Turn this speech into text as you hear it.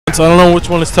So I don't know which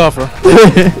one is tougher.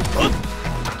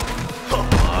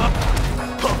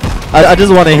 I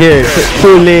just want to hear it.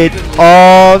 Chun-Li.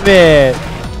 Oh man.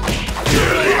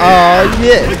 Oh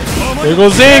yeah. There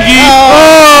goes Zangief.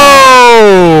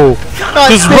 Oh!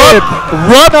 Just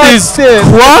rubbed his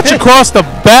crotch across the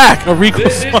back of Rico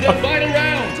Suave.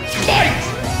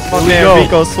 My man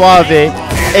Rico Suave, aka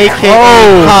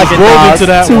rolled into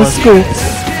that two one.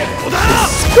 scoops.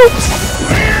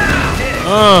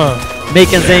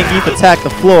 Making Zangief attack the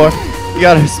floor. You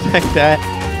gotta respect that.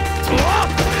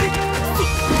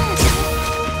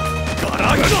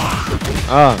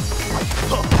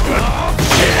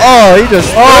 Oh, he just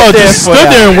stood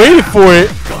there and waited for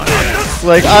it.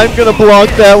 Like, I'm gonna block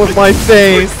that with my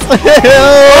face. Oh,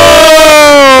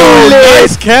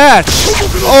 nice catch.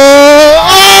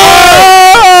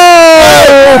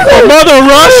 Mother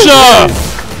Russia.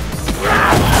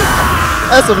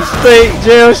 That's some straight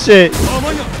jail shit.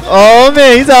 Oh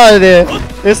man, he's out of there.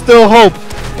 There's still hope.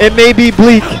 It may be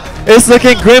bleak. It's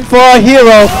looking grim for our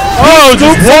hero. Oh,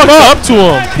 just walked up to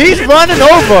him. He's running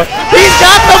over. He's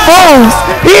got the moves.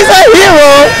 He's a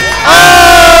hero.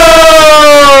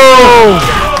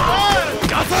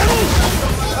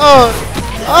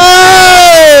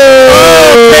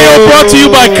 KO brought to you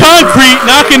by Concrete,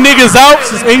 knocking niggas out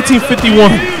since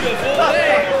 1851. Yeah.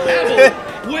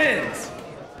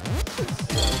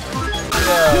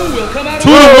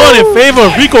 2-1 in favor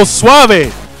of Rico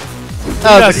Suave.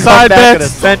 That was the comeback of the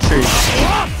century.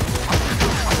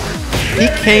 He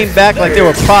came back like there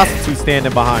were prostitutes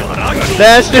standing behind him.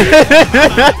 That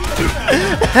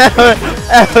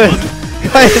was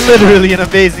quite literally an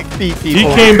amazing feat, people.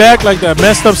 He came back like that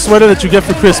messed up sweater that you get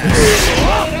for Christmas.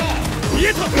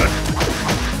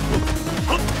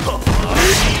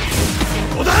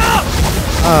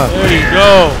 There you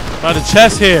go. By the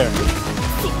chest hair.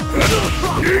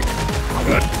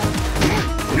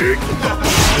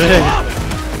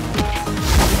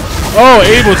 Oh,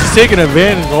 Abel just taking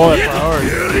advantage of all that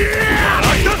priority.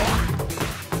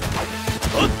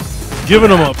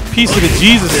 Giving him a piece of the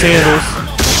Jesus sandals.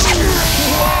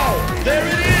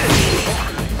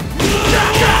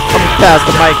 I'm gonna pass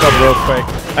the mic up real quick.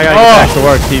 I gotta get back to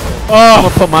work, people. I'm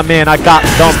gonna put my man I got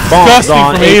dumb bombs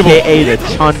on, aka the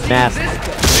Chun Master.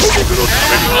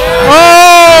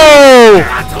 Oh!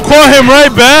 Caught him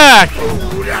right back.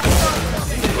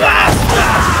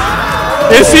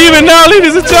 It's even now,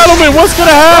 ladies and gentlemen. What's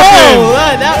gonna happen? Oh,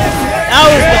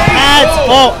 that was the pad's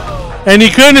fault. And he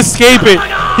couldn't escape it.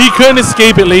 He couldn't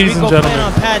escape it, ladies and gentlemen.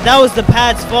 That was the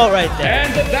pad's fault right there.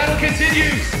 And the battle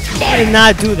continues. He did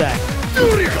not do that.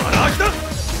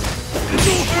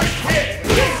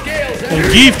 And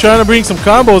Geef trying to bring some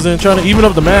combos in, trying to even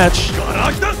up the match.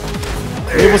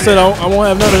 Abel said, I won't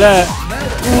have none of that.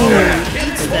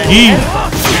 Geef.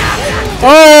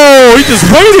 Oh, he just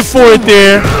waited for it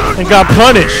there and got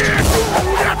punished.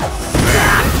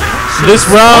 This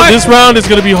round is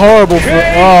gonna be horrible for.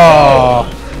 Oh,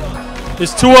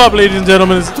 it's 2 up, ladies and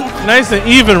gentlemen. It's nice and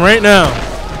even right now.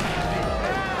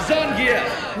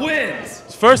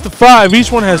 It's first to 5.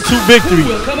 Each one has 2 victories.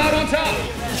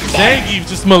 Zangief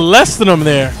just molesting him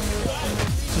there.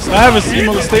 I haven't seen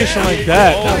molestation like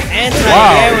that.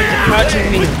 Anti-air with the crouching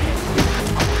knee.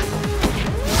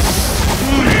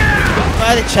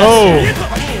 By the chest. Oh.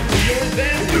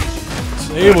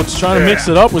 Abel just trying to mix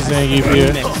it up with Zangief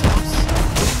here.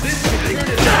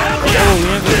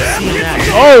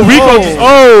 Oh, Rico just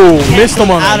missed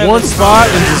him on one spot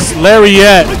and just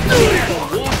lariat.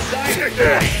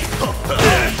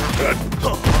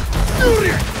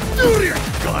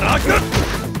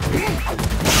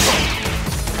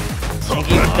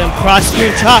 Zangief with them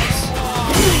cross-screen chops.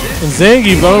 And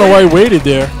Zangief, I don't know why he waited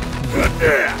there.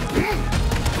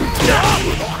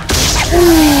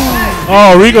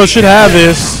 Oh, Rico should have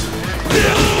this.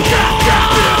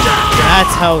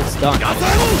 That's how it's done.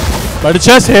 By the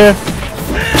chest hair.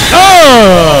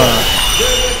 Oh!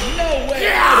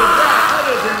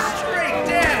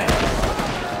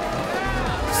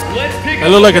 That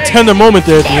looked like a tender moment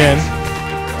there at the end.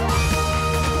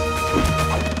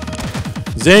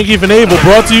 Zangief and Abel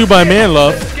brought to you by Man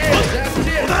Love.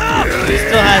 He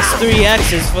still has 3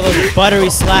 X's for those buttery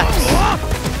slaps.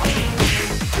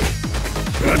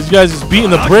 These guys just beating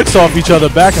the bricks off each other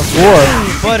back and forth.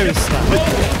 Buttery slap.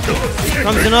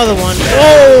 Comes another one.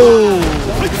 Oh!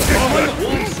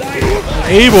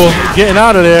 Abel getting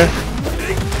out of there.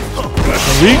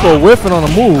 And Rico whiffing on a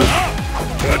move.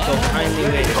 Rico kindly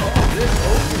waited.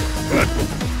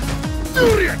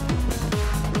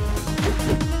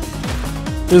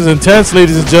 This is intense,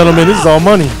 ladies and gentlemen. This is all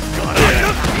money.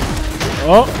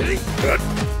 Oh.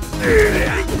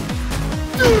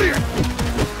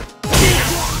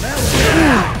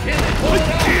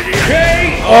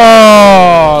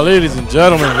 Oh, ladies and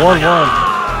gentlemen, 1-1.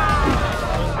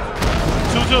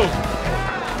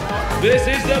 2-2. This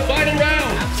is the final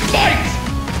round. Fight!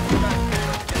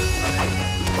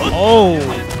 Oh.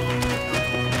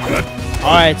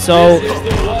 All right, so This is the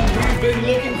one we've been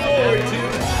looking forward to.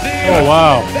 Oh,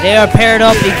 wow. they are paired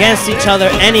up against each other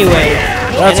anyway.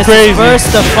 That's and crazy. It's first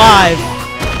to 5.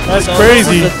 That's So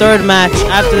crazy. This is the third match.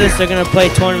 After this, they're gonna play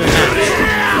tournament match.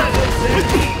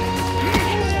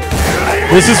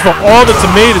 This is for all the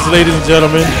tomatoes, ladies and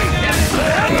gentlemen.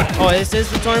 Oh, this is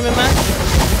the tournament match?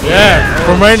 Yeah,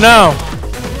 from right now.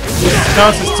 This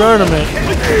counts as tournament.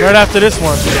 Right after this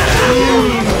one.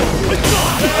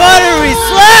 Buttery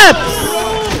slaps!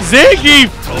 Zangief,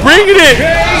 bringing it!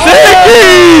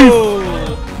 Zangief!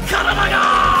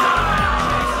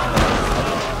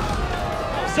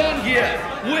 Zangief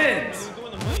wins.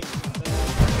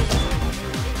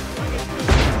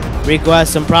 Rico has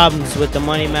some problems with the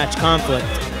money match conflict.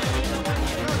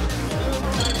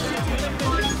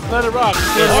 Let it rock.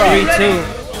 Let It's it rock. 3-2.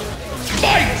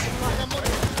 Fight!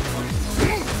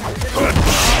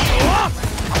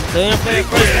 So they're gonna play the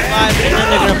first to 5, and then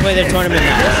they're gonna play their tournament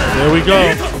match. There we go.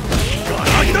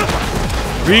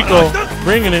 Rico,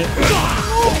 bringing it.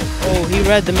 Oh, he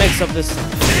read the mix-up this time.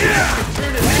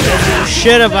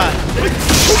 Shit about it.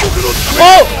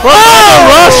 Oh!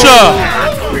 Russia!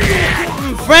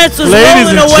 France was Ladies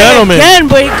rolling and away gentlemen. again,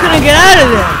 but he couldn't get out of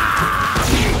there.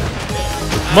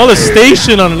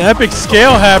 Molestation on an epic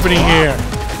scale happening here.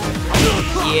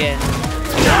 Yeah.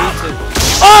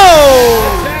 3-2.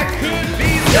 Oh!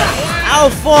 How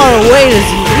far away does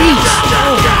he reach?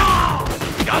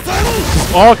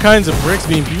 All kinds of bricks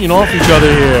being beaten off each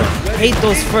other here. I hate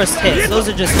those first hits. Those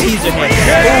are just teaser hits.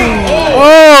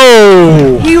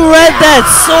 Oh! He read that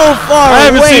so far I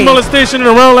haven't away. seen molestation in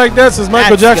a round like that since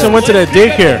Michael That's Jackson good. went to that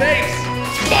daycare.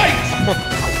 Fight!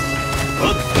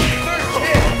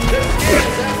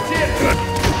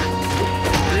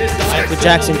 Michael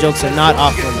Jackson jokes are not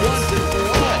off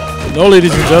limits. No,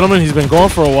 ladies and gentlemen, he's been gone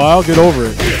for a while. Get over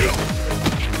it.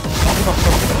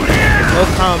 No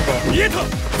combo.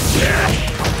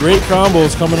 Great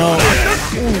combos coming out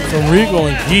from Rico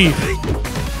and Keith.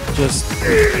 Just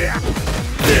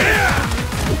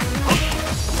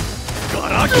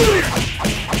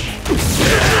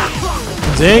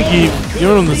Zangief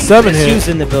giving him the 7 hit. Shoes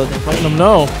in the building. Letting him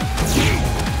know.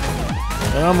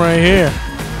 And I'm right here.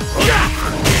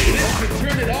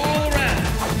 Turn it all around.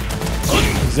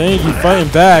 Zangief fighting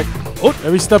back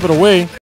every step of the way.